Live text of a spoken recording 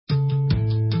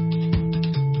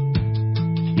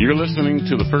You're listening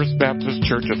to the First Baptist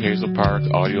Church of Hazel Park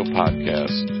audio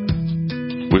podcast.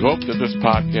 We hope that this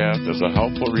podcast is a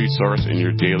helpful resource in your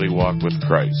daily walk with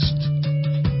Christ.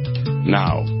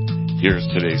 Now, here's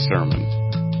today's sermon.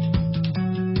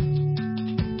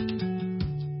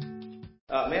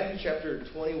 Matthew chapter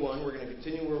 21, we're going to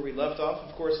continue where we left off,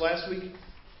 of course, last week.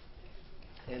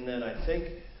 And then I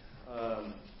think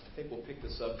we'll pick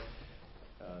this up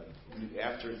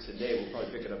after today. We'll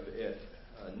probably pick it up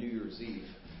at New Year's Eve,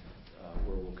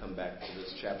 where we'll come back to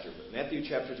this chapter. But Matthew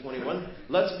chapter 21.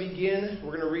 Let's begin.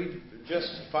 We're going to read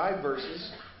just 5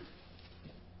 verses.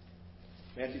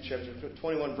 Matthew chapter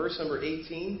 21, verse number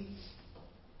 18.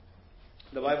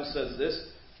 The Bible says this: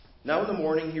 Now in the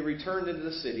morning he returned into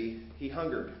the city. He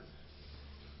hungered.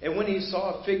 And when he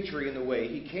saw a fig tree in the way,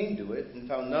 he came to it, and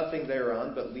found nothing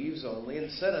thereon but leaves only,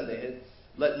 and said unto it,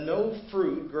 Let no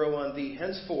fruit grow on thee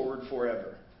henceforward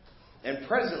forever. And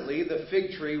presently the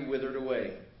fig tree withered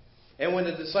away. And when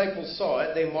the disciples saw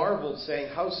it, they marveled,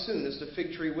 saying, How soon is the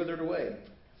fig tree withered away?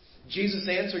 Jesus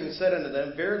answering said unto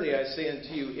them, Verily I say unto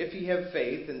you, if ye have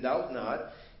faith, and doubt not,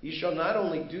 ye shall not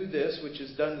only do this which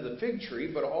is done to the fig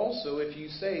tree, but also if you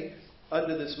say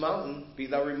unto this mountain, Be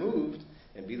thou removed,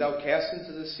 and be thou cast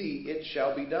into the sea, it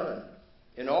shall be done.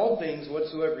 In all things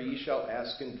whatsoever ye shall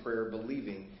ask in prayer,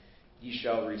 believing, ye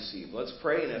shall receive. Let's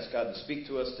pray and ask God to speak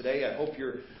to us today. I hope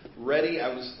you're ready.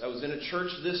 I was in a church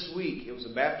this week. It was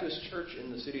a Baptist church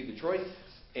in the city of Detroit,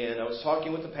 and I was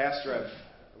talking with the pastor.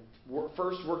 I've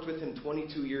first worked with him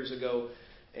 22 years ago,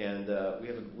 and we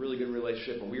have a really good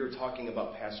relationship, and we were talking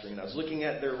about pastoring. And I was looking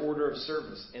at their order of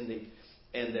service, and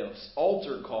the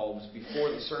altar call was before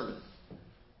the sermon.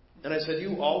 And I said,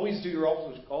 You always do your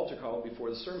altar call before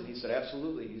the sermon? He said,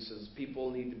 Absolutely. He says, people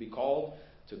need to be called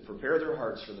to prepare their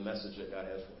hearts for the message that God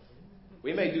has for them.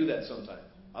 We may do that sometime.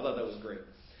 I thought that was great.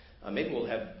 Maybe we'll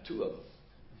have 2 of them.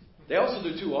 They also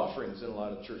do 2 offerings in a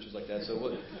lot of churches like that. So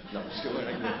no, I'm just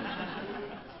kidding.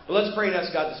 But let's pray and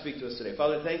ask God to speak to us today.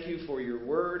 Father, thank you for your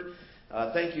word.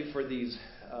 Thank you for these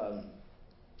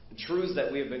truths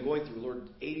that we have been going through. Lord,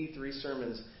 83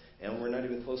 sermons, and we're not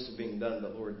even close to being done.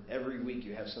 But Lord, every week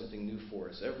you have something new for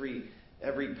us.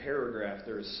 Every paragraph,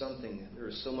 there is something. There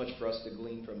is so much for us to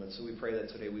glean from it. So we pray that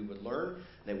today we would learn,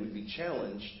 that we'd be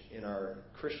challenged in our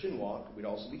Christian walk. We'd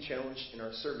also be challenged in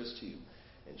our service to you.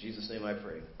 In Jesus' name I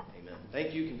pray. Amen.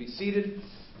 Thank you. You can be seated.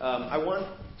 I want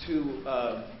to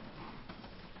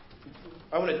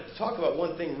talk about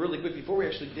one thing really quick before we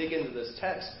actually dig into this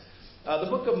text. The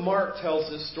book of Mark tells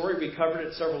this story. We covered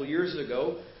it several years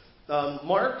ago.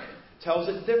 Mark tells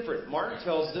it different. Mark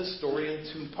tells this story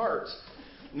in 2 parts.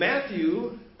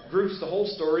 Matthew groups the whole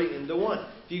story into one.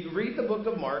 If you read the book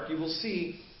of Mark, you will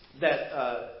see that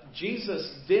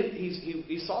Jesus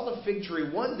he saw the fig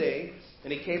tree one day,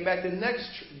 and he came back the next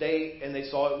day, and they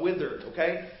saw it withered.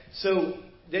 Okay? So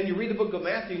then you read the book of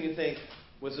Matthew, and you think,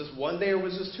 was this one day or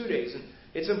was this 2 days? And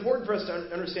it's important for us to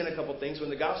understand a couple things. When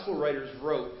the gospel writers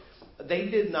wrote, they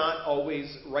did not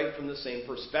always write from the same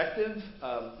perspective.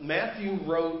 Matthew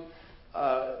wrote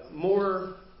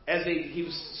more as he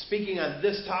was speaking on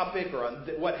this topic or on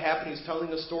what happened. He's telling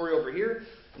a story over here,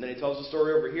 and then he tells a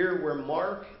story over here, where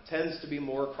Mark tends to be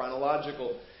more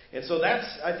chronological. And so that's,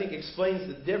 I think, explains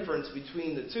the difference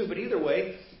between the 2. But either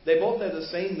way, they both have the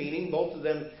same meaning. Both of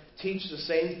them teach the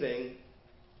same thing.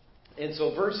 And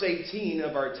so verse 18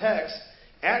 of our text,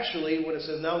 actually, when it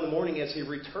says, Now in the morning as he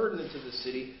returned into the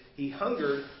city, he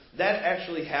hungered, that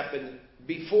actually happened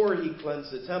before he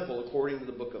cleansed the temple, according to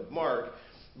the book of Mark.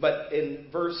 But in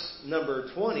verse number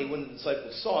 20, when the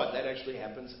disciples saw it, that actually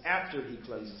happens after he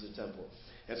cleanses the temple.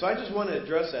 And so I just want to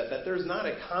address that there's not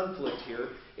a conflict here.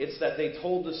 It's that they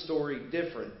told the story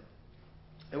different.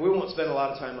 And we won't spend a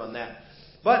lot of time on that.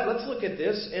 But let's look at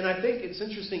this. And I think it's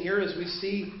interesting here as we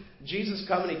see Jesus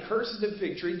come and he curses the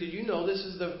fig tree. Did you know this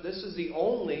is the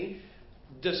only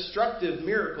destructive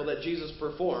miracle that Jesus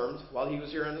performed while he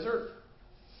was here on this earth?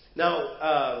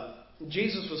 Now,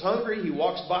 Jesus was hungry. He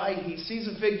walks by. He sees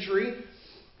a fig tree.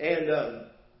 And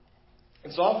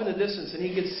it's off in the distance. And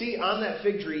he could see on that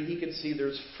fig tree, he could see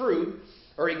there's fruit.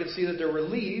 Or he could see that there were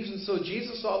leaves. And so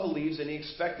Jesus saw the leaves and he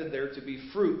expected there to be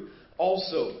fruit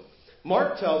also.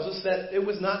 Mark tells us that it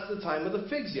was not the time of the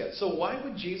figs yet. So why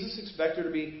would Jesus expect there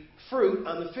to be fruit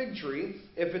on the fig tree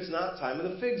if it's not time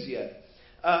of the figs yet?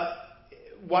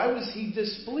 Why was he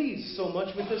displeased so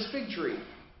much with this fig tree?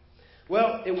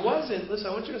 Well, it wasn't, listen, I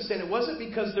want you to understand, it wasn't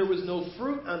because there was no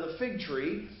fruit on the fig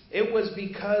tree. It was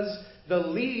because the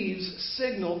leaves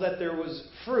signaled that there was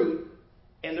fruit,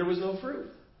 and there was no fruit.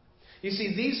 You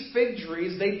see, these fig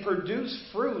trees, they produce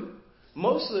fruit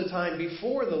most of the time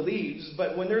before the leaves,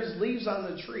 but when there's leaves on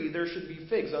the tree, there should be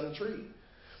figs on the tree.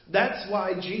 That's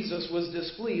why Jesus was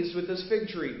displeased with this fig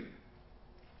tree.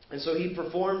 And so he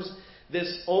performs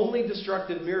this only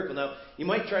destructive miracle. Now, you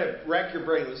might try to rack your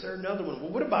brain. Was there another one?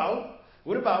 Well,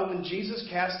 what about when Jesus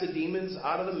cast the demons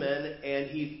out of the men and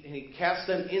he cast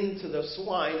them into the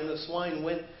swine, and the swine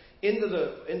went into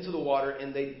the water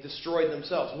and they destroyed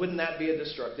themselves? Wouldn't that be a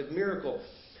destructive miracle?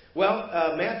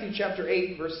 Well, Matthew chapter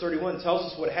 8, verse 31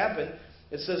 tells us what happened.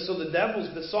 It says, "So the devils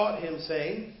besought him,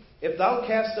 saying, If thou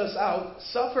cast us out,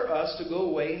 suffer us to go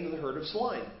away into the herd of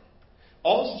swine."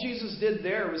 All Jesus did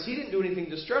there was he didn't do anything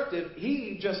destructive.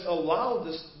 He just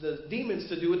allowed the demons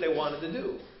to do what they wanted to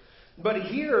do. But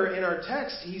here in our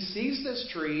text, he sees this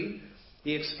tree.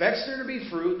 He expects there to be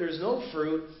fruit. There's no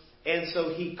fruit. And so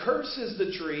he curses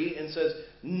the tree and says,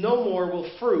 "No more will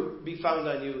fruit be found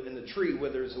on you," and the tree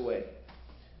withers away.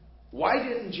 Why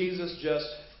didn't Jesus just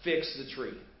fix the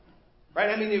tree? Right?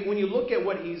 I mean, when you look at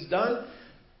what he's done,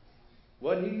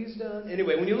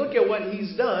 anyway, when you look at what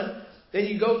he's done, then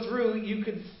you go through, you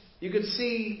could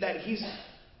see that he's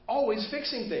always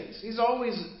fixing things. He's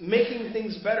always making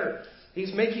things better.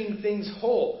 He's making things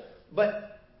whole.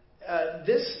 But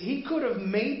he could have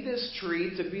made this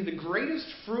tree to be the greatest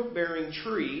fruit-bearing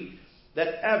tree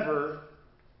that ever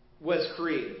was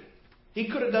created. He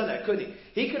could have done that, couldn't he?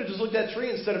 He could have just looked at that tree,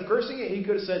 instead of cursing it, he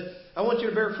could have said, "I want you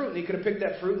to bear fruit." And he could have picked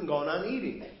that fruit and gone on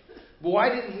eating. But why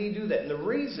didn't he do that? And the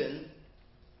reason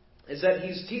is that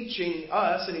he's teaching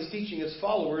us and he's teaching his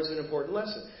followers an important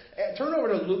lesson. Turn over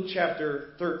to Luke chapter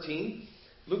 13.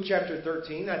 Luke chapter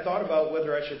 13. I thought about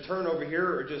whether I should turn over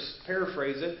here or just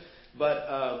paraphrase it.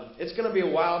 But it's going to be a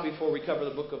while before we cover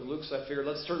the book of Luke, so I figured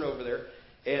let's turn over there.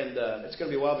 And it's going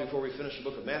to be a while before we finish the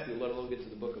book of Matthew, let alone get to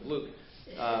the book of Luke.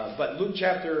 But Luke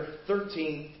chapter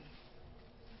 13,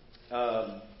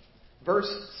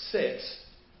 verse 6.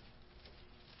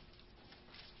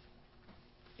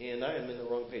 And I am in the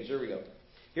wrong page. There we go.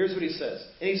 Here's what he says.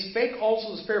 "And he spake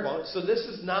also this parable." So this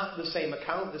is not the same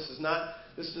account. This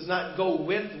does not go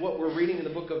with what we're reading in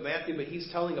the book of Matthew, but he's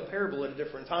telling a parable at a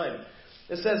different time.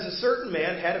 It says, "A certain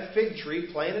man had a fig tree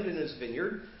planted in his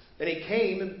vineyard, and he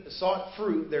came and sought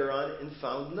fruit thereon, and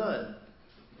found none.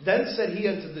 Then said he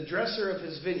unto the dresser of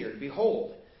his vineyard,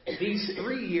 Behold, these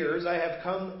 3 years I have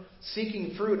come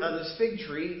seeking fruit on this fig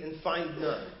tree, and find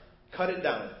none. Cut it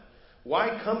down.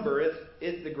 Why cumbereth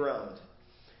it the ground?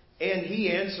 And he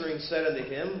answering said unto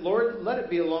him, Lord, let it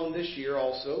be alone this year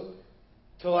also,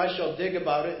 till I shall dig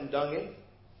about it and dung it.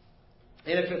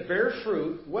 And if it bear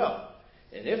fruit, well.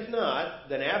 And if not,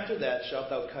 then after that shalt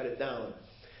thou cut it down."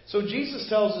 So Jesus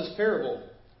tells this parable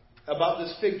about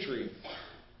this fig tree.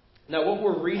 Now, what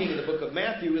we're reading in the book of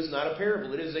Matthew is not a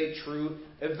parable. It is a true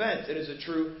event. It is a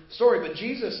true story. But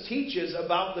Jesus teaches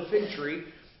about the fig tree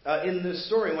in this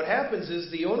story. And what happens is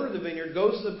the owner of the vineyard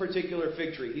goes to the particular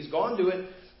fig tree. He's gone to it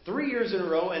 3 years in a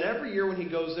row, and every year when he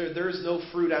goes there, there is no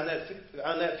fruit on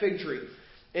that fig tree.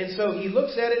 And so he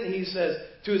looks at it and he says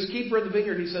to his keeper of the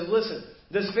vineyard, he says, "Listen,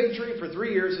 this fig tree for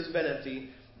 3 years has been empty,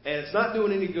 and it's not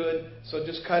doing any good, so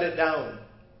just cut it down.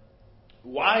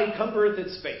 Why cumbereth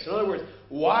it space?" In other words,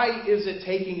 why is it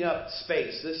taking up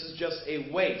space? This is just a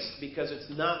waste because it's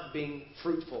not being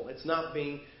fruitful. It's not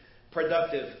being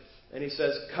productive. And he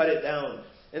says, cut it down.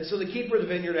 And so the keeper of the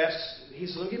vineyard asks, he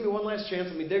says, "Give me one last chance.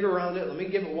 Let me dig around it. Let me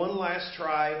give it one last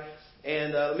try.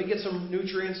 And let me get some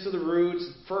nutrients to the roots,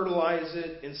 fertilize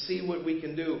it, and see what we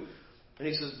can do." And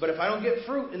he says, "But if I don't get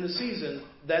fruit in the season,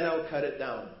 then I'll cut it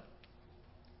down."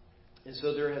 And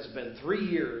so there has been 3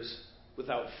 years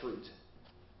without fruit.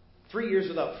 3 years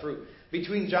without fruit.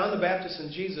 Between John the Baptist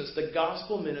and Jesus, the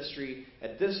gospel ministry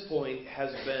at this point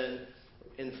has been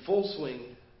in full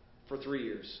swing for 3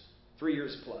 years. 3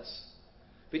 years plus.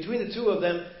 Between the two of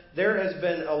them, there has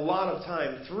been a lot of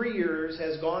time. 3 years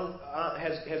has gone.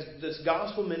 This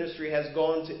gospel ministry has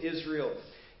gone to Israel.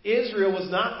 Israel was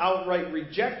not outright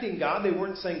rejecting God. They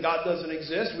weren't saying God doesn't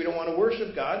exist. We don't want to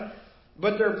worship God.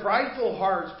 But their prideful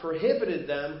hearts prohibited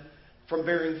them from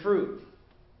bearing fruit.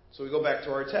 So we go back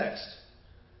to our text.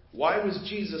 Why was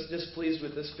Jesus displeased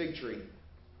with this fig tree?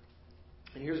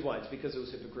 And here's why. It's because it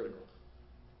was hypocritical.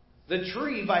 The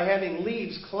tree, by having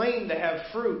leaves, claimed to have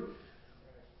fruit.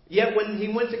 Yet when he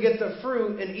went to get the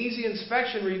fruit, an easy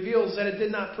inspection reveals that it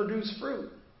did not produce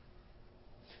fruit.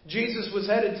 Jesus was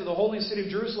headed to the holy city of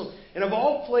Jerusalem. And of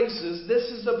all places,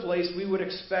 this is the place we would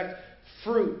expect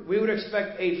fruit. We would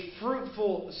expect a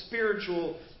fruitful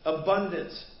spiritual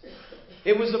abundance.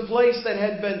 It was a place that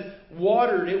had been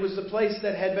watered. It was the place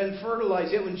that had been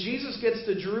fertilized. Yet when Jesus gets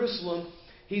to Jerusalem,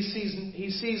 he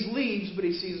sees leaves, but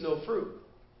he sees no fruit.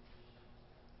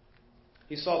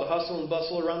 He saw the hustle and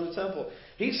bustle around the temple.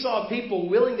 He saw people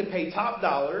willing to pay top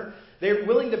dollar They're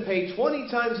willing to pay 20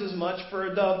 times as much for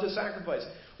a dove to sacrifice.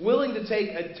 Willing to take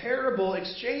a terrible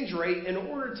exchange rate in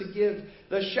order to give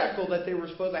the shekel that they were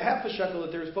supposed, the half a shekel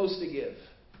that they were supposed to give.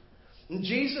 And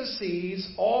Jesus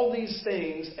sees all these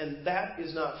things, and that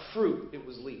is not fruit, it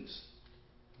was leaves.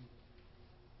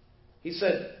 He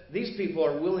said, these people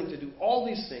are willing to do all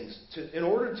these things in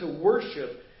order to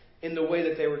worship in the way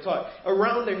that they were taught.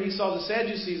 Around there, he saw the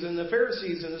Sadducees and the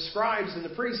Pharisees and the scribes and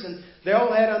the priests, and they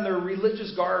all had on their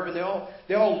religious garb, and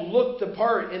they all looked the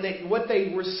part. And what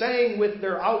they were saying with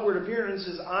their outward appearance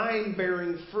is, I'm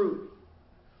bearing fruit.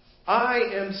 I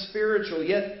am spiritual.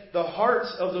 Yet the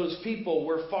hearts of those people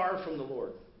were far from the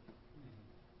Lord.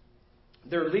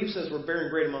 Their leaves were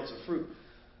bearing great amounts of fruit,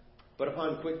 but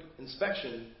upon quick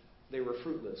inspection, they were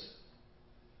fruitless.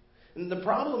 And the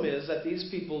problem is that these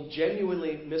people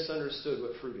genuinely misunderstood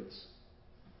what fruit is.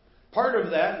 Part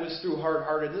of that was through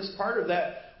hard-heartedness. Part of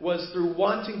that was through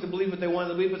wanting to believe what they wanted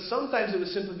to believe. But sometimes it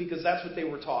was simply because that's what they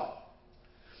were taught.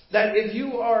 That if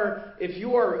you are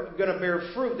going to bear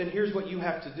fruit, then here's what you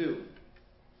have to do.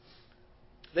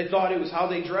 They thought it was how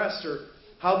they dressed, or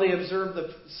how they observed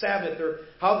the Sabbath, or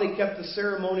how they kept the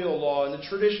ceremonial law and the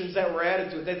traditions that were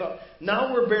added to it. They thought,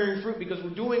 now we're bearing fruit because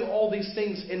we're doing all these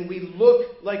things and we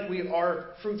look like we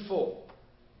are fruitful.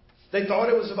 They thought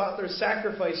it was about their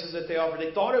sacrifices that they offered.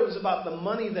 They thought it was about the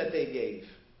money that they gave.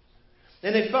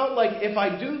 And they felt like if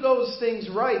I do those things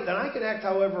right, then I can act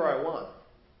however I want.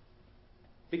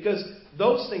 Because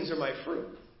those things are my fruit.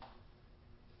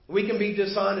 We can be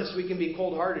dishonest. We can be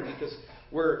cold-hearted because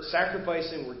we're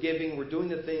sacrificing, we're giving, we're doing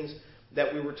the things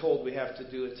that we were told we have to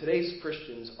do. And today's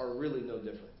Christians are really no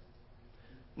different.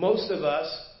 Most of us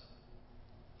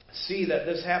see that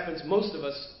this happens. Most of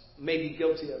us may be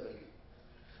guilty of it.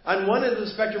 On one end of the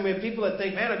spectrum, we have people that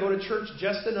think, man, I go to church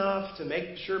just enough to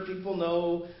make sure people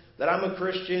know that I'm a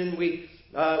Christian. We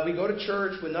go to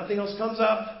church when nothing else comes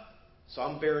up, so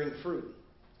I'm bearing fruit.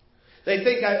 They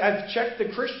think I've checked the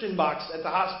Christian box at the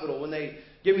hospital when they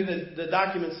give me the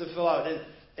documents to fill out.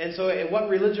 And so what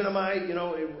religion am I?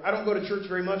 I don't go to church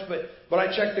very much, but I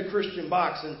check the Christian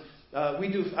box. And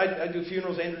I do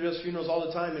funerals. Andrew does funerals all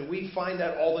the time. And we find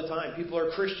that all the time. People are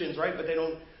Christians, right? But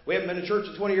we haven't been to church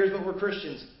in 20 years, but we're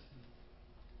Christians.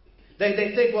 They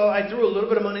think, well, I threw a little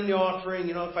bit of money in the offering.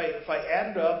 If I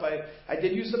added up, I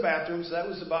did use the bathroom. So that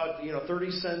was about,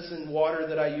 30 cents in water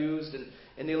that I used.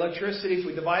 And the electricity, if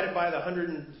we divide it by the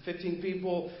 115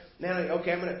 people, man,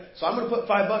 okay, I'm going to put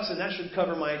 $5 and that should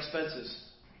cover my expenses.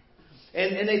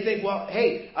 And they think, well,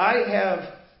 hey, I have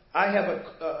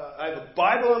a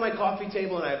Bible on my coffee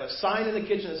table and I have a sign in the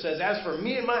kitchen that says, as for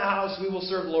me and my house, we will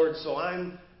serve the Lord, so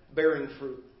I'm bearing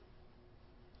fruit.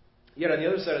 Yet on the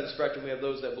other side of the spectrum, we have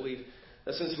those that believe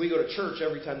that since we go to church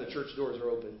every time the church doors are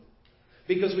open,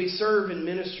 because we serve in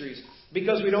ministries,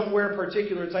 because we don't wear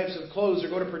particular types of clothes or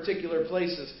go to particular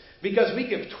places, because we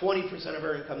give 20% of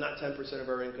our income, not 10% of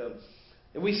our income,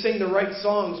 and we sing the right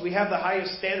songs, we have the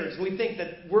highest standards, and we think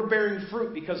that we're bearing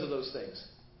fruit because of those things.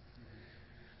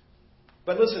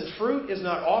 But listen, fruit is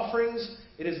not offerings,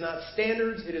 it is not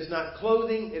standards, it is not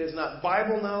clothing, it is not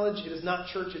Bible knowledge, it is not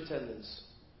church attendance.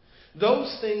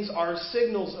 Those things are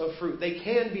signals of fruit. They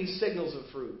can be signals of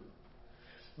fruit.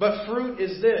 But fruit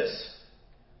is this: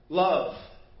 love,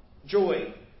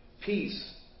 joy,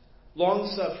 peace,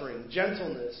 long-suffering,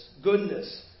 gentleness,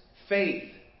 goodness,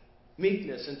 faith,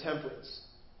 meekness, and temperance.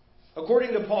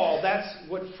 According to Paul, that's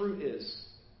what fruit is.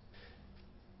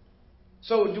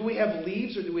 So do we have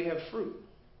leaves or do we have fruit?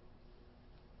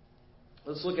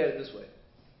 Let's look at it this way.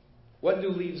 What do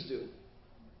leaves do?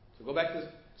 So go back to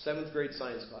 7th grade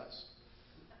science class.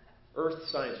 Earth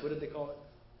science. What did they call it?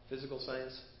 Physical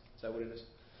science? Is that what it is?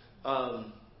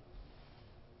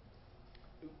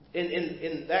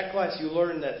 In that class, you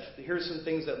learn that here's some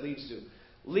things that leaves do.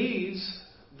 Leaves,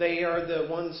 they are the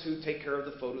ones who take care of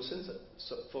the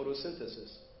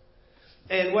photosynthesis.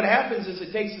 And what happens is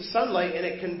it takes the sunlight and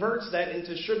it converts that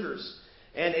into sugars.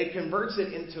 And it converts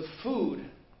it into food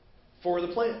for the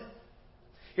plant.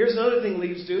 Here's another thing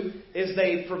leaves do, is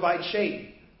they provide shade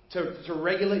to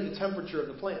regulate the temperature of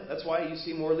the plant. That's why you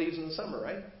see more leaves in the summer,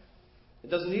 right? It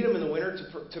doesn't need them in the winter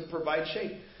to provide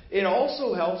shade. It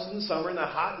also helps in the summer, in the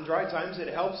hot and dry times,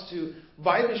 it helps to,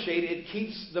 by the shade, it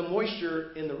keeps the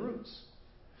moisture in the roots.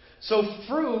 So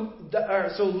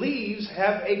leaves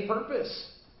have a purpose.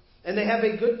 And they have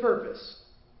a good purpose.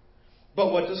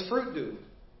 But what does fruit do?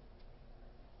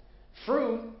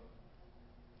 Fruit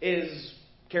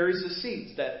carries the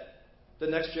seeds that the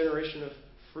next generation of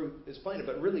fruit is planted,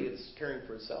 but really it's caring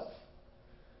for itself.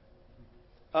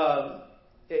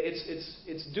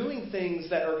 It's doing things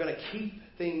that are going to keep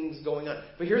things going on.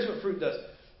 But here's what fruit does.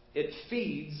 It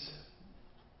feeds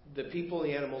the people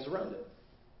and the animals around it.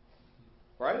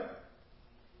 Right?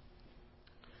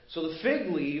 So the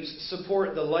fig leaves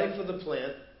support the life of the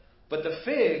plant, but the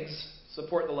figs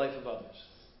support the life of others.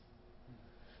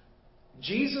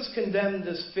 Jesus condemned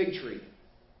this fig tree,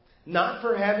 not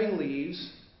for having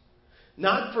leaves,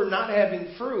 not for not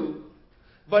having fruit,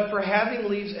 but for having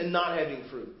leaves and not having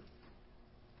fruit.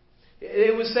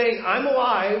 It was saying, I'm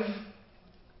alive,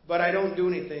 but I don't do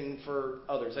anything for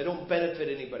others. I don't benefit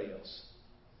anybody else.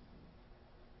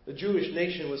 The Jewish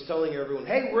nation was telling everyone,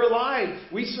 hey, we're alive.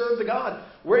 We serve the God.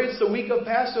 It's the week of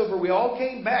Passover. We all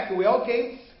came back, and we all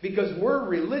came because we're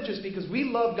religious, because we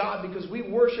love God, because we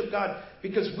worship God,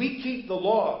 because we keep the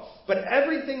law. But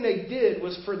everything they did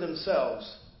was for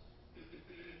themselves.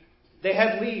 They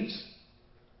had leaves.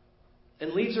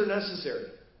 And leaves are necessary.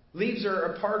 Leaves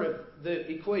are a part of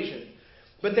the equation.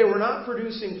 But they were not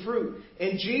producing fruit.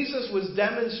 And Jesus was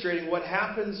demonstrating what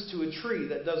happens to a tree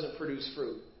that doesn't produce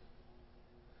fruit.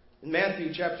 In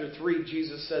Matthew chapter 3,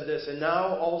 Jesus said this, and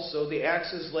now also the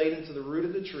axe is laid into the root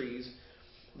of the trees.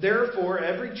 Therefore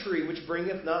every tree which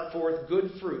bringeth not forth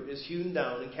good fruit is hewn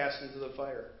down and cast into the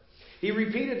fire. He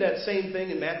repeated that same thing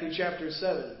in Matthew chapter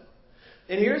 7.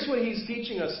 And here's what he's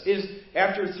teaching us is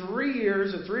after 3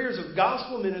 years of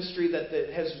gospel ministry that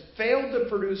has failed to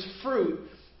produce fruit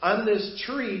on this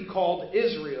tree called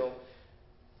Israel,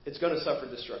 it's going to suffer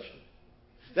destruction.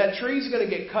 That tree is going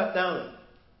to get cut down.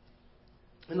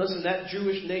 And listen, that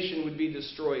Jewish nation would be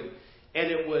destroyed.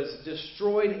 And it was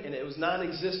destroyed and it was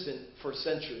non-existent for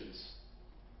centuries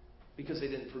because they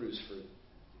didn't produce fruit.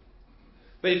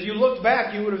 But if you looked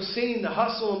back, you would have seen the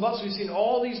hustle and bustle. You've seen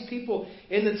all these people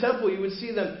in the temple. You would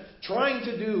see them trying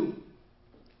to do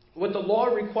what the law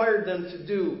required them to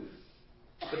do,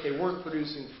 but they weren't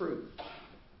producing fruit.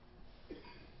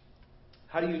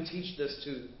 How do you teach this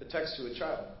a text to a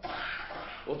child?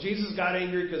 Well, Jesus got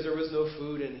angry because there was no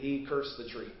food and he cursed the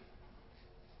tree.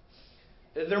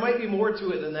 There might be more to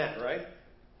it than that, right?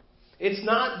 It's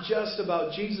not just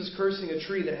about Jesus cursing a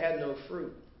tree that had no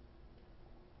fruit.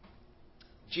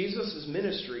 Jesus'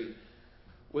 ministry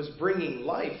was bringing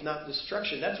life, not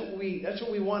destruction. That's what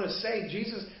we want to say.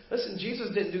 Jesus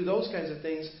didn't do those kinds of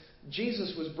things.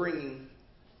 Jesus was bringing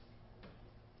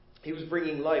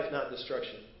life, not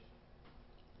destruction.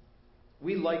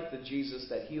 We like the Jesus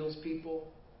that heals people,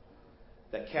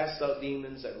 that casts out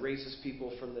demons, that raises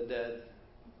people from the dead.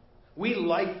 We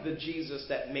like the Jesus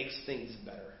that makes things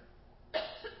better.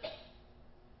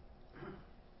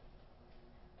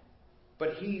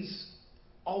 But He's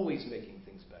always making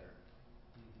things better.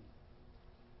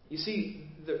 You see,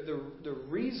 the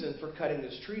reason for cutting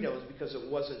this tree down was because it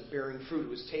wasn't bearing fruit. It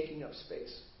was taking up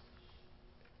space.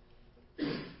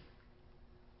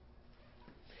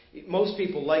 Most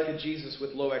people like a Jesus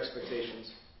with low expectations.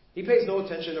 He pays no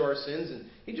attention to our sins, and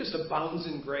He just abounds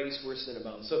in grace where sin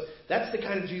abounds. So that's the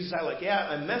kind of Jesus I like. Yeah,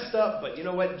 I'm messed up, but you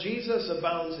know what? Jesus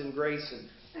abounds in grace,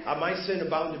 and my sin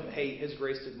abounded, but hey, His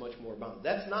grace did much more abound.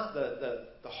 That's not the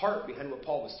heart behind what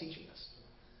Paul was teaching us.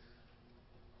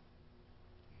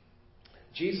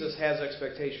 Jesus has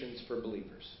expectations for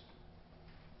believers.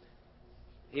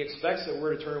 He expects that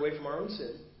we're to turn away from our own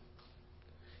sin.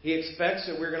 He expects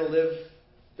that we're going to live,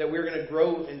 that we're going to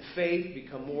grow in faith,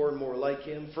 become more and more like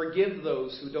Him, forgive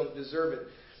those who don't deserve it,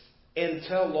 and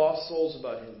tell lost souls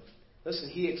about Him. Listen,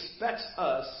 He expects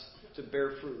us to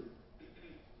bear fruit.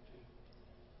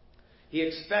 He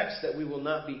expects that we will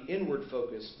not be inward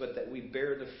focused, but that we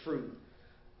bear the fruit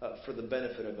for the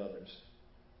benefit of others.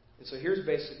 And so here's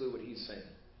basically what He's saying.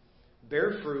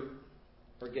 Bear fruit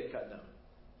or get cut down.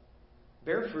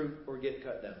 Bear fruit or get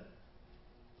cut down.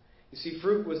 You see,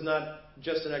 fruit was not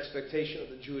just an expectation of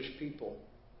the Jewish people.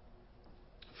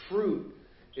 Fruit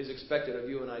is expected of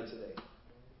you and I today.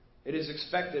 It is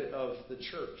expected of the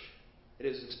church. It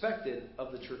is expected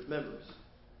of the church members.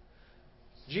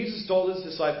 Jesus told His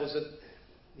disciples that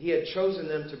He had chosen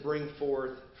them to bring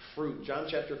forth fruit. John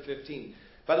chapter 15.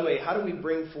 By the way, how do we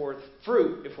bring forth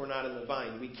fruit if we're not in the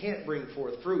vine? We can't bring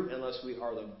forth fruit unless we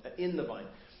are in the vine.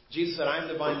 Jesus said, I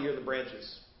am the vine, you're the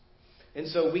branches. And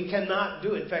so we cannot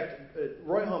do it. In fact,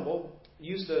 Roy Humble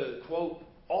used to quote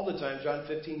all the time John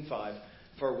 15:5,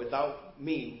 for without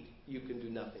me, you can do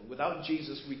nothing. Without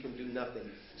Jesus, we can do nothing.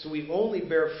 So we only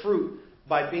bear fruit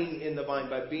by being in the vine,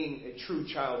 by being a true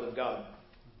child of God.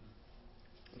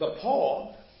 But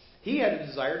Paul, he had a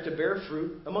desire to bear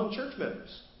fruit among church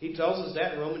members. He tells us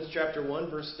that in Romans chapter 1,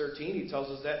 verse 13. He tells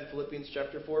us that in Philippians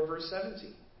chapter 4, verse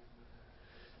 17.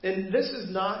 And this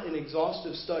is not an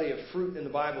exhaustive study of fruit in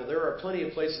the Bible. There are plenty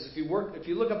of places. If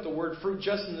you look up the word fruit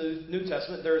just in the New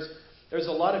Testament, there's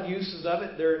a lot of uses of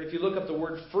it. If you look up the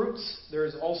word fruits,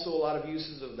 there's also a lot of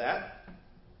uses of that.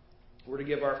 We're to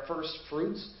give our first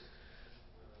fruits.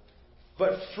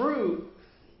 But fruit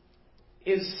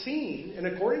is seen, and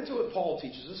according to what Paul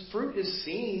teaches us, fruit is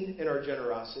seen in our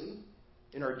generosity,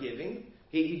 in our giving.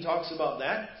 He talks about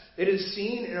that. It is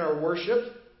seen in our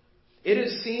worship. It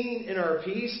is seen in our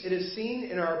peace. It is seen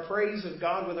in our praise of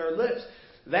God with our lips.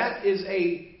 That is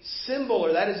a symbol,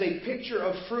 or that is a picture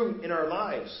of fruit in our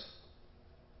lives.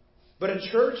 But a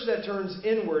church that turns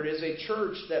inward is a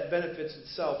church that benefits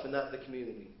itself and not the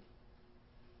community.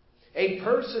 A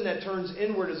person that turns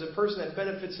inward is a person that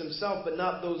benefits himself but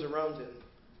not those around him.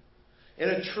 And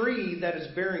a tree that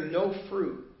is bearing no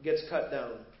fruit gets cut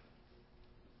down.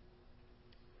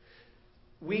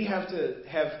 We ought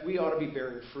to be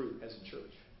bearing fruit as a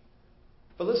church.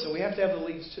 But listen, we have to have the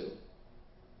leaves too.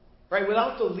 Right?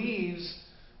 Without the leaves,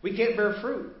 we can't bear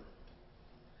fruit.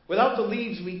 Without the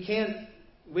leaves, we can't.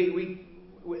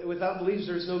 Without the leaves,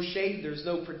 there's no shade. There's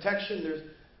no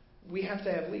protection. We have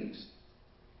to have leaves.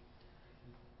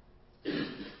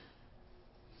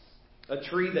 A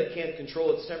tree that can't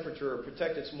control its temperature or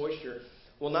protect its moisture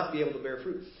will not be able to bear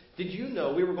fruit. Did you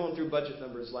know, we were going through budget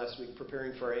numbers last week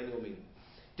preparing for our annual meeting.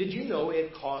 Did you know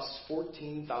it costs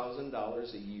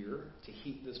 $14,000 a year to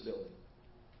heat this building?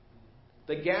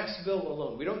 The gas bill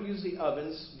alone. We don't use the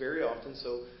ovens very often,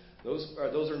 so those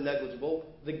are negligible.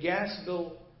 The gas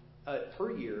bill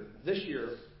per year, this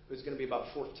year, is going to be about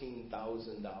 $14,000.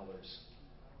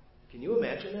 Can you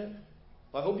imagine that?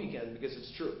 Well, I hope you can, because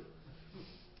it's true.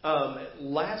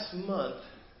 Last month,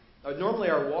 normally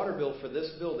our water bill for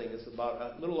this building is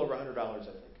about a little over $100, I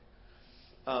think.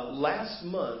 Last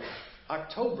month,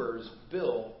 October's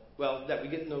bill, that we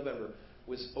get in November,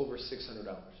 was over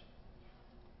 $600.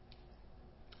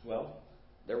 Well,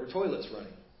 there were toilets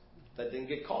running that didn't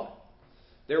get caught.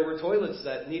 There were toilets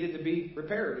that needed to be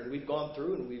repaired, and we've gone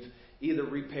through and we've either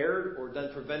repaired or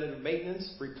done preventative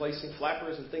maintenance, replacing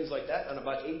flappers and things like that on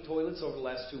about 8 toilets over the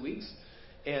last 2 weeks,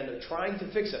 and trying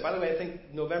to fix it. By the way, I think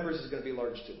November's is going to be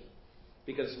large too,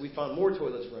 because we found more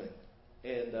toilets running.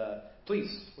 And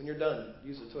please, when you're done,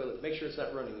 use the toilet. Make sure it's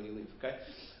not running when you leave, okay?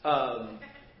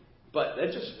 But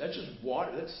that's just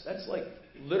water. That's like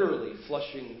literally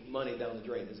flushing money down the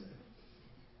drain, isn't it?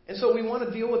 And so we want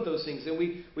to deal with those things, and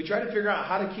we try to figure out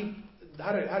how to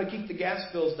keep the gas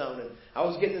bills down. And I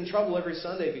was getting in trouble every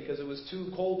Sunday because it was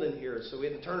too cold in here, so we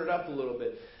had to turn it up a little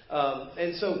bit.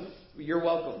 And so you're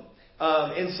welcome.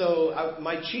 And so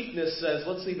my cheapness says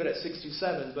let's leave it at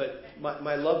 67, but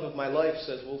my love of my life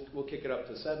says we'll kick it up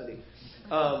to 70.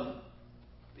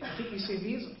 You see,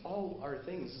 these all are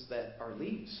things that are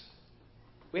leaves.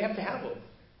 We have to have them.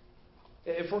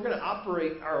 If we're going to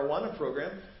operate our Awana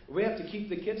program, we have to keep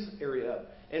the kids area up.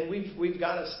 And we've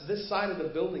got this side of the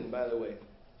building, by the way.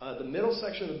 The middle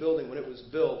section of the building, when it was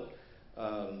built,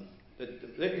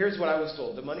 here's what I was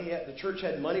told. The church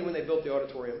had money when they built the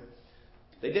auditorium.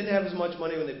 They didn't have as much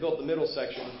money when they built the middle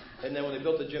section. And then when they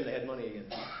built the gym, they had money again.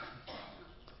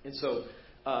 And so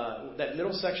that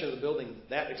middle section of the building,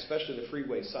 that especially the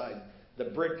freeway side, the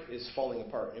brick is falling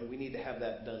apart. And we need to have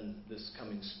that done this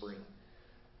coming spring.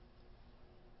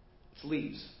 It's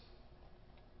leaves.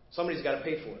 Somebody's got to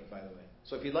pay for it, by the way.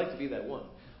 So if you'd like to be that one.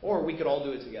 Or we could all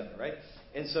do it together, right?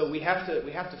 And so we have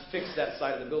to fix that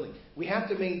side of the building. We have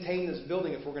to maintain this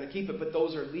building if we're going to keep it, but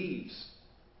those are leaves.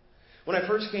 When I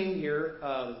first came here,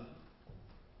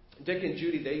 Dick and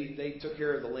Judy, they took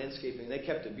care of the landscaping. They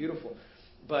kept it beautiful.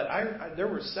 But there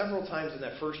were several times in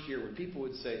that first year where people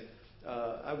would say,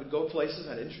 I would go places,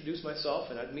 I'd introduce myself,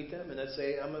 and I'd meet them, and I'd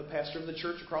say, I'm a pastor of the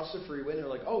church across the freeway. And they're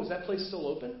like, oh, is that place still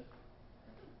open?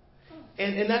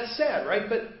 And that's sad, right?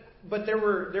 But there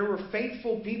were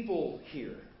faithful people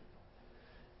here.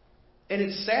 And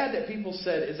it's sad that people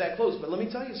said, is that closed? But let me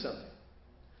tell you something.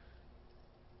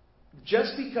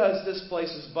 Just because this place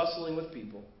is bustling with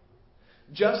people,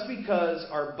 just because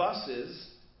our buses,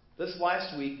 this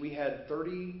last week we had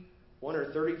 31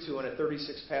 or 32 on a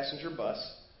 36 passenger bus,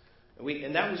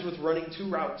 and that was with running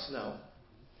 2 routes now.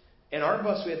 And our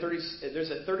bus, there's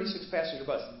a 36 passenger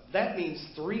bus. That means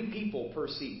 3 people per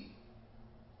seat.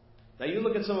 Now you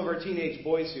look at some of our teenage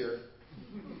boys here,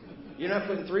 you're not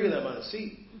putting 3 of them on a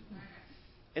seat.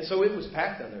 And so it was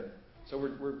packed on there. So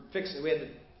we had to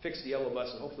fix the yellow bus,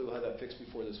 and hopefully we'll have that fixed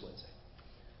before this Wednesday.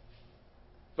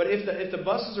 But if the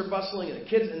buses are bustling, and the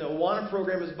kids and the Awana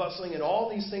program is bustling, and all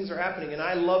these things are happening, and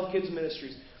I love kids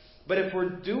ministries, but if we're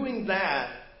doing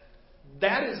that,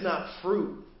 that is not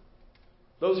fruit.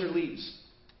 Those are leaves.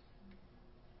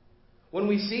 When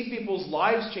we see people's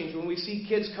lives change, when we see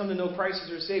kids come to know Christ as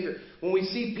their Savior, when we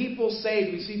see people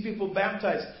saved, we see people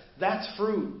baptized, that's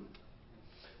fruit.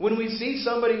 When we see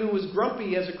somebody who was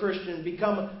grumpy as a Christian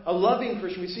become a loving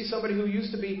Christian, we see somebody who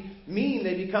used to be mean,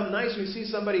 they become nice. We see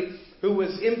somebody who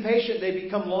was impatient, they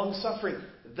become long-suffering.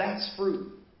 That's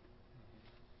fruit.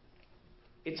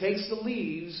 It takes the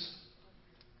leaves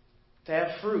to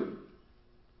have fruit.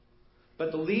 But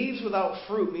the leaves without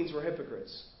fruit means we're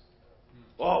hypocrites.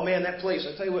 Oh man, that place!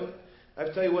 I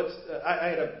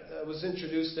was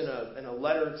introduced in a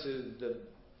letter to the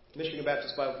Michigan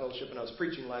Baptist Bible Fellowship, and I was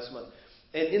preaching last month.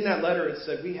 And in that letter, it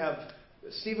said we have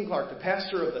Stephen Clark, the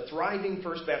pastor of the thriving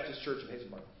First Baptist Church of Hazel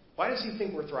Park. Why does he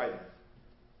think we're thriving?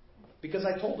 Because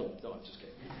I told him. No, I'm just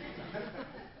kidding.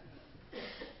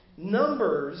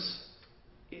 Numbers,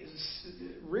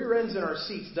 rear ends in our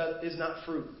seats is not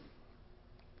fruit.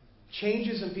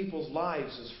 Changes in people's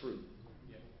lives is fruit.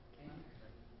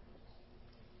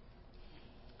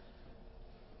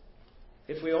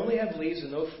 If we only have leaves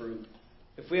and no fruit,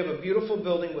 if we have a beautiful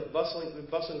building with bustling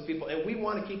people, and we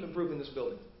want to keep improving this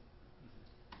building,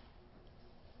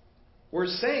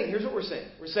 here's what we're saying.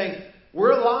 We're saying,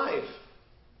 we're alive.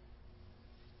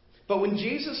 But when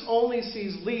Jesus only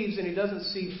sees leaves and he doesn't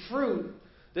see fruit,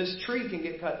 this tree can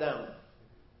get cut down.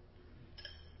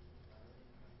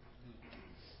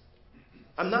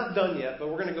 I'm not done yet, but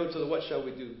we're going to go to the what shall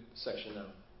we do section now.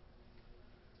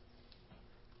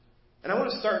 And I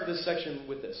want to start this section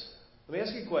with this. Let me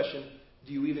ask you a question.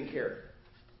 Do you even care?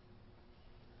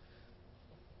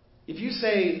 If you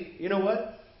say, you know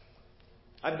what?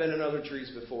 I've been in other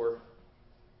trees before.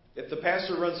 If the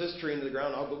pastor runs this tree into the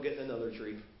ground, I'll go get another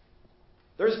tree.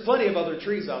 There's plenty of other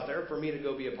trees out there for me to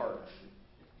go be a part of.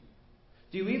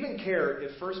 Do you even care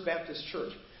if First Baptist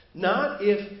Church, not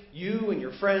if you and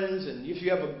your friends and if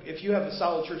you have a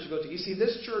solid church to go to. You see,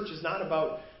 this church is not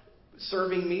about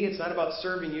serving me. It's not about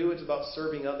serving you. It's about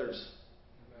serving others.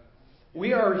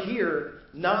 We are here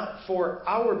not for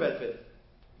our benefit.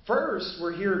 First,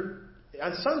 we're here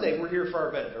on Sunday. We're here for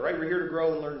our benefit, right? We're here to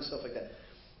grow and learn and stuff like that.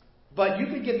 But you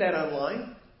can get that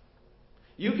online.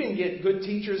 You can get good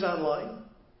teachers online.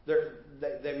 You're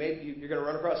going to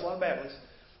run across a lot of bad ones,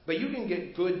 but you can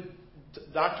get good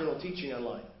doctrinal teaching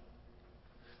online.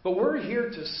 But we're here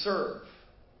to serve,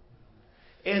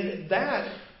 and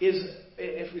that is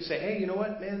if we say, hey, you know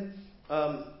what, man?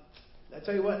 I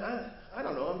tell you what, I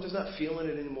don't know. I'm just not feeling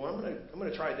it anymore. I'm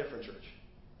going to try a different church.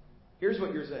 Here's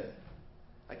what you're saying.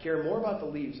 I care more about the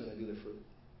leaves than I do the fruit.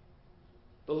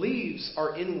 The leaves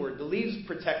are inward. The leaves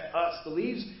protect us. The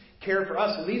leaves care for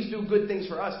us. The leaves do good things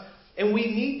for us. And we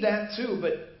need that too.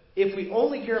 But if we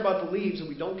only care about the leaves and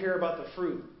we don't care about the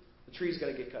fruit, the tree's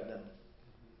going to get cut down.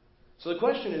 So the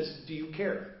question is, do you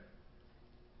care?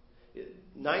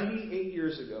 98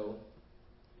 years ago,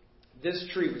 this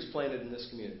tree was planted in this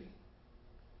community.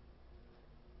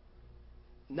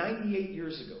 98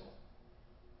 years ago,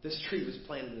 this tree was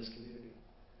planted in this community.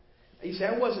 You say,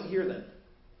 I wasn't here then.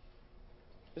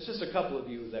 There's just a couple of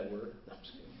you that were. No, I'm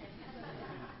just kidding.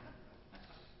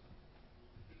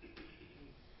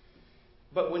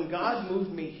 But when God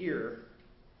moved me here,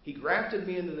 He grafted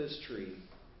me into this tree.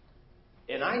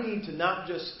 And I need to not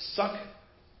just suck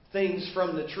things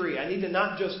from the tree. I need to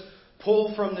not just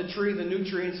pull from the tree the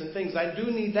nutrients and things. I do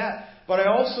need that. But I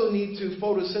also need to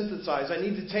photosynthesize. I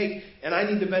need to take and I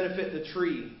need to benefit the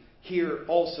tree here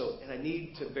also. And I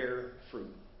need to bear fruit.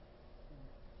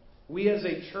 We as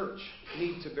a church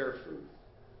need to bear fruit.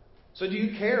 So do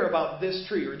you care about this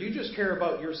tree? Or do you just care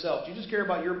about yourself? Do you just care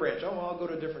about your branch? Oh, well, I'll go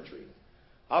to a different tree.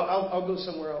 I'll go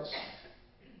somewhere else.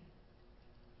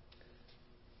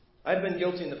 I've been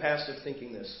guilty in the past of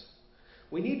thinking this.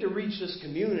 We need to reach this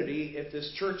community if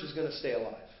this church is going to stay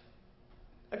alive.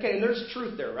 Okay, and there's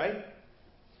truth there, right?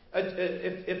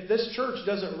 If this church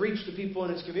doesn't reach the people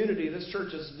in its community, this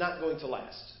church is not going to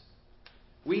last.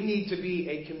 We need to be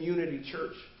a community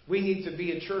church. We need to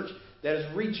be a church that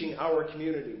is reaching our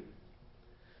community.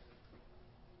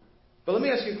 But let me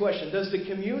ask you a question. Does the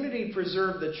community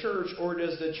preserve the church, or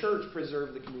does the church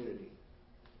preserve the community?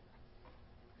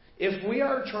 If we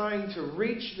are trying to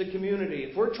reach the community,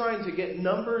 if we're trying to get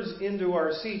numbers into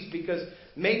our seats because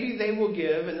maybe they will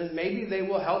give and then maybe they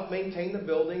will help maintain the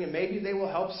building and maybe they will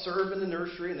help serve in the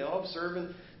nursery and they'll help serve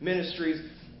in ministries,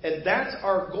 and that's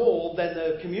our goal, then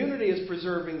the community is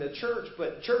preserving the church.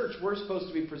 But church, we're supposed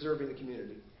to be preserving the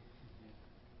community.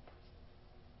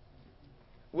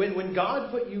 When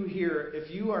God put you here,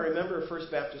 if you are a member of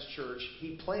First Baptist Church,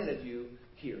 He planted you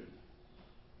here.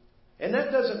 And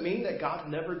that doesn't mean that God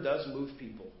never does move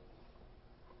people.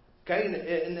 Okay?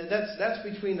 And that's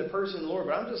between the person and the Lord.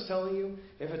 But I'm just telling you,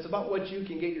 if it's about what you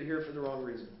can get, you're here for the wrong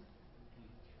reason.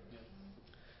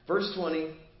 Verse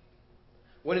 20.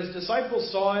 When His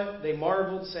disciples saw it, they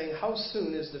marveled, saying, how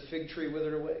soon is the fig tree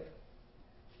withered away?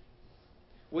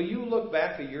 will you look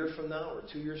back a year from now, or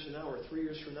 2 years from now, or 3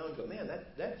 years from now and go, man,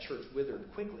 that church withered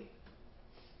quickly?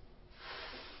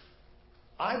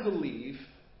 I believe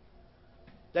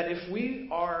that if we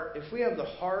have the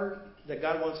heart that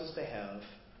God wants us to have,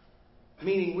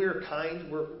 meaning we're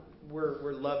kind,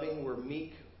 we're loving, we're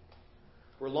meek,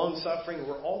 we're long-suffering,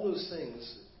 we're all those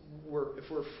things, if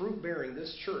we're fruit-bearing,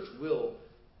 this church will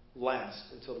last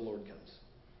until the Lord comes.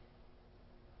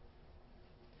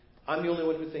 I'm the only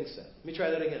one who thinks that. Let me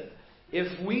try that again.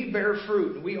 If we bear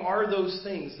fruit, and we are those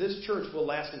things, this church will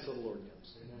last until the Lord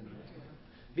comes.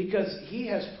 Because He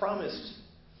has promised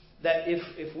that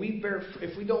if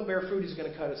we don't bear fruit, He's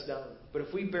going to cut us down. But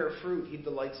if we bear fruit, He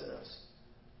delights in us.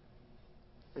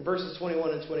 In verses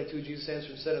 21 and 22, Jesus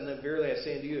answered and said unto them, Verily I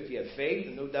say unto you, if ye have faith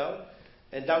and no doubt,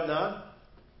 and doubt not,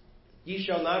 ye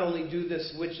shall not only do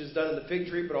this which is done in the fig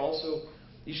tree, but also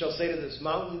ye shall say to this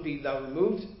mountain, Be thou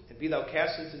removed, and be thou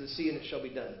cast into the sea, and it shall be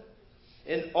done.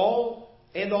 And all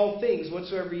things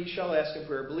whatsoever ye shall ask in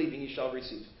prayer, believing, ye shall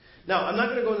receive. Now, I'm not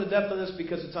going to go into depth on this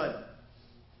because of time.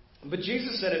 But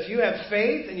Jesus said, if you have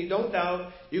faith and you don't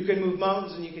doubt, you can move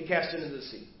mountains and you can cast into the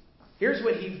sea. Here's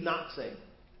what He's not saying.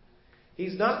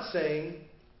 He's not saying,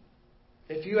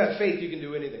 if you have faith, you can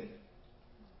do anything.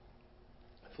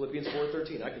 Philippians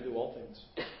 4:13, I can do all things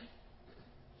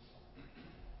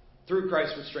through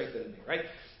Christ which strengtheneth me, right?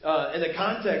 And the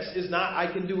context is not,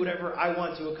 I can do whatever I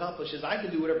want to accomplish, is I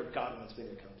can do whatever God wants me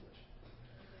to accomplish.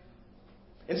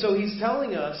 And so He's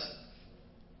telling us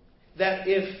that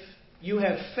if you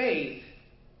have faith,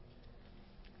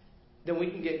 then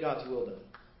we can get God's will done.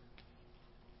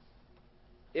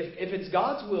 If it's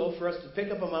God's will for us to pick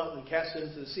up a mountain and cast it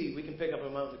into the sea, we can pick up a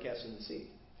mountain and cast it into the sea.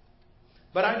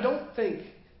 But I don't think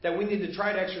that we need to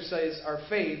try to exercise our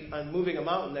faith on moving a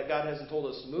mountain that God hasn't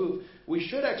told us to move. We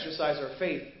should exercise our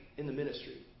faith in the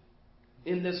ministry.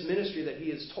 In this ministry that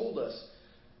He has told us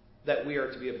that we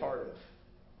are to be a part of.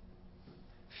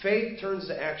 Faith turns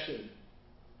to action.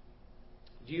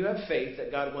 Do you have faith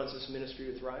that God wants this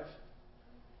ministry to thrive?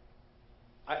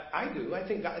 I do. I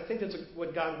think that's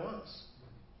what God wants.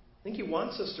 I think He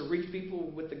wants us to reach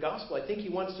people with the gospel. I think He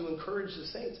wants to encourage the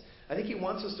saints. I think He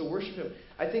wants us to worship Him.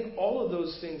 I think all of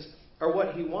those things are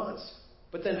what He wants.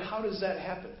 But then how does that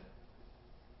happen?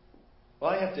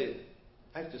 Well, I have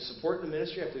to support the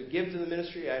ministry. I have to give to the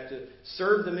ministry. I have to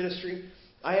serve the ministry.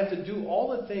 I have to do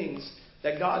all the things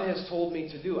that God has told me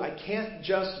to do. I can't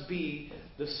just be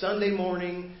the Sunday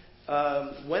morning,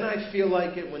 when I feel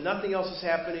like it, when nothing else is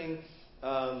happening,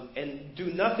 and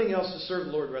do nothing else to serve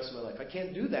the Lord the rest of my life. I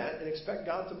can't do that and expect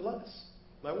God to bless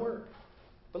my work.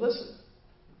 But listen,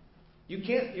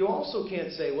 you also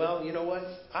can't say, well, you know what?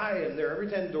 I am there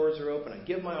every time doors are open. I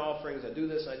give my offerings. I do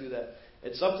this. I do that.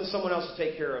 It's up to someone else to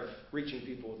take care of reaching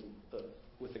people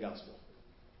with the gospel.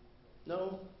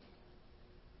 No.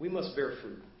 We must bear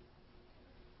fruit.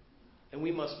 And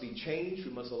we must be changed.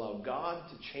 We must allow God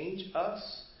to change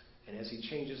us. And as He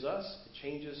changes us, it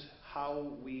changes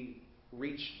how we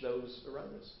reach those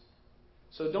around us.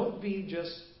 So don't be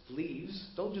just leaves.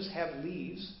 Don't just have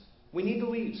leaves. We need the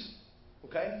leaves.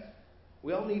 Okay?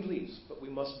 We all need leaves, but we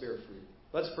must bear fruit.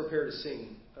 Let's prepare to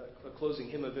sing a closing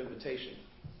hymn of invitation.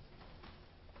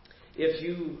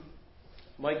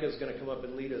 Micah's going to come up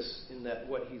and lead us in that,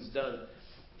 what he's done.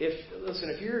 If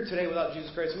you're here today without Jesus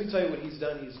Christ, let me tell you what He's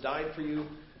done. He's died for you.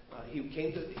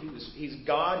 He's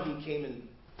God. He came in,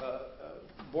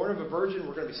 born of a virgin.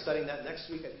 We're going to be studying that next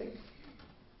week, I think.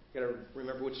 Got to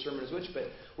remember which sermon is which, but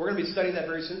we're going to be studying that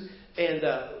very soon. And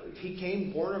He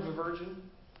came born of a virgin,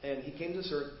 and He came to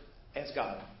this earth as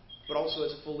God, but also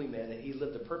as fully man, and He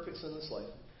lived a perfect sinless life.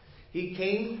 He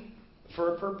came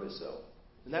for a purpose, though,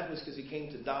 and that was because He came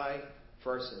to die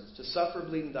for our sins, to suffer,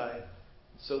 bleed, and die,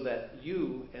 so that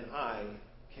you and I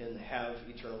can have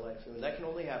eternal life. And that can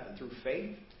only happen through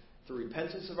faith, through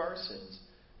repentance of our sins,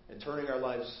 and turning our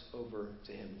lives over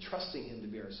to Him, trusting Him to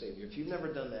be our Savior. If you've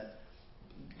never done that,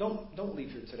 don't leave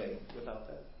here today without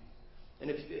that. And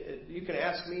if you can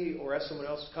ask me or ask someone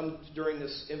else, come during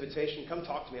this invitation, come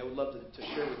talk to me. I would love to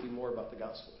share with you more about the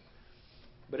gospel.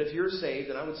 But if you're saved,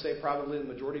 and I would say probably the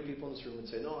majority of people in this room would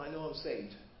say, no, I know I'm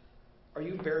saved. Are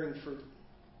you bearing fruit?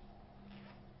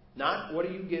 Not what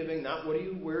are you giving, not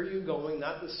where are you going,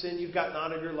 not the sin you've gotten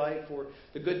out of your life or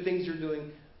the good things you're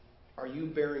doing. Are you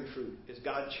bearing fruit? Is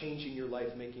God changing your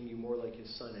life, making you more like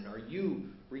His Son? And are you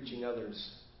reaching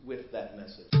others with that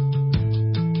message?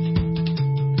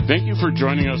 Thank you for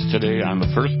joining us today on the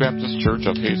First Baptist Church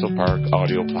of Hazel Park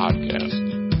audio podcast.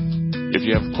 If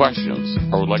you have questions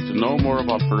or would like to know more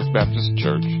about First Baptist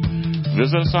Church,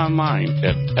 visit us online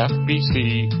at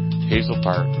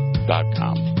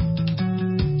fbchazelpark.com.